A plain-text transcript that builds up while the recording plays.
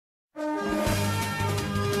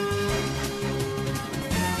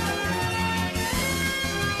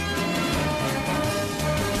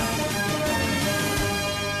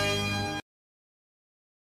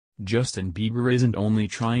Justin Bieber isn't only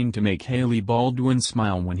trying to make Hailey Baldwin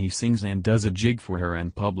smile when he sings and does a jig for her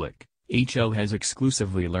in public, HL has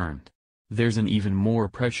exclusively learned. There's an even more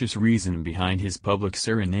precious reason behind his public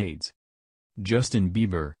serenades. Justin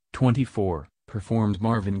Bieber, 24, performed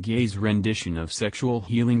Marvin Gaye's rendition of Sexual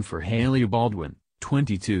Healing for Hailey Baldwin,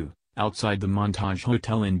 22, outside the Montage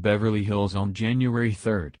Hotel in Beverly Hills on January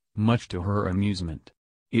 3, much to her amusement.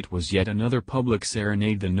 It was yet another public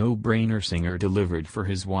serenade the no-brainer singer delivered for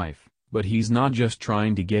his wife, but he's not just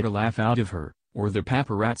trying to get a laugh out of her, or the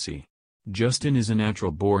paparazzi. Justin is a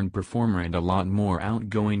natural-born performer and a lot more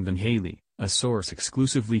outgoing than Hailey, a source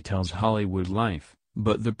exclusively tells Hollywood Life,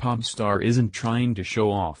 but the pop star isn't trying to show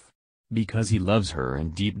off. Because he loves her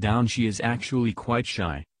and deep down she is actually quite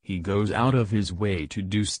shy, he goes out of his way to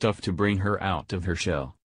do stuff to bring her out of her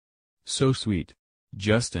shell. So sweet.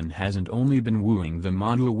 Justin hasn't only been wooing the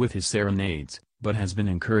model with his serenades, but has been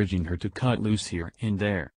encouraging her to cut loose here and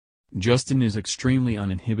there. Justin is extremely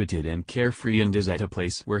uninhibited and carefree and is at a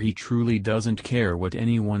place where he truly doesn't care what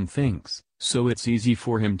anyone thinks, so it's easy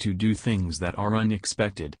for him to do things that are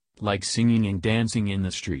unexpected, like singing and dancing in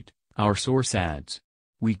the street, our source adds.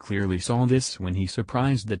 We clearly saw this when he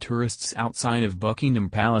surprised the tourists outside of Buckingham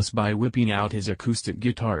Palace by whipping out his acoustic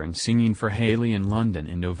guitar and singing for Hailey in London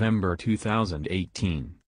in November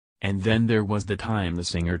 2018. And then there was the time the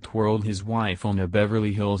singer twirled his wife on a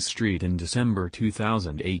Beverly Hills street in December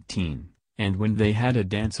 2018, and when they had a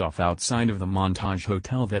dance-off outside of the Montage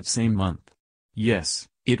Hotel that same month. Yes,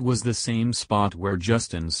 it was the same spot where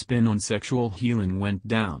Justin's spin on Sexual Healing went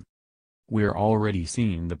down. We're already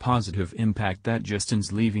seeing the positive impact that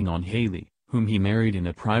Justin's leaving on Hailey, whom he married in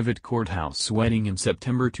a private courthouse wedding in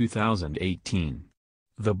September 2018.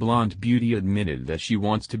 The blonde beauty admitted that she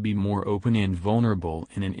wants to be more open and vulnerable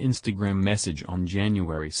in an Instagram message on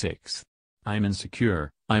January 6. "I'm insecure,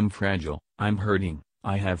 I'm fragile, I'm hurting,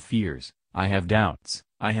 I have fears, I have doubts,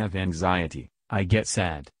 I have anxiety, I get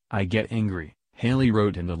sad, I get angry," Hailey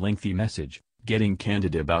wrote in the lengthy message, getting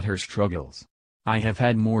candid about her struggles. "I have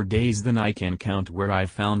had more days than I can count where I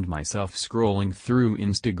found myself scrolling through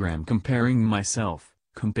Instagram comparing myself,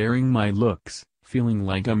 comparing my looks, feeling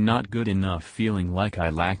like I'm not good enough, feeling like I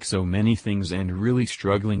lack so many things and really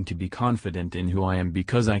struggling to be confident in who I am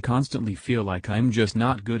because I constantly feel like I'm just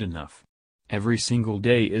not good enough. Every single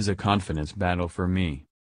day is a confidence battle for me."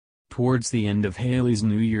 Towards the end of Hailey's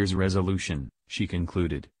New Year's resolution, she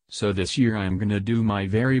concluded, "So this year I'm gonna do my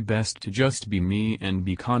very best to just be me and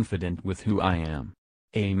be confident with who I am.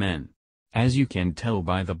 Amen." As you can tell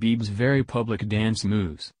by the Bieb's very public dance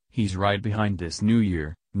moves, he's right behind this New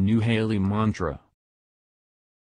Year, New Hailey mantra.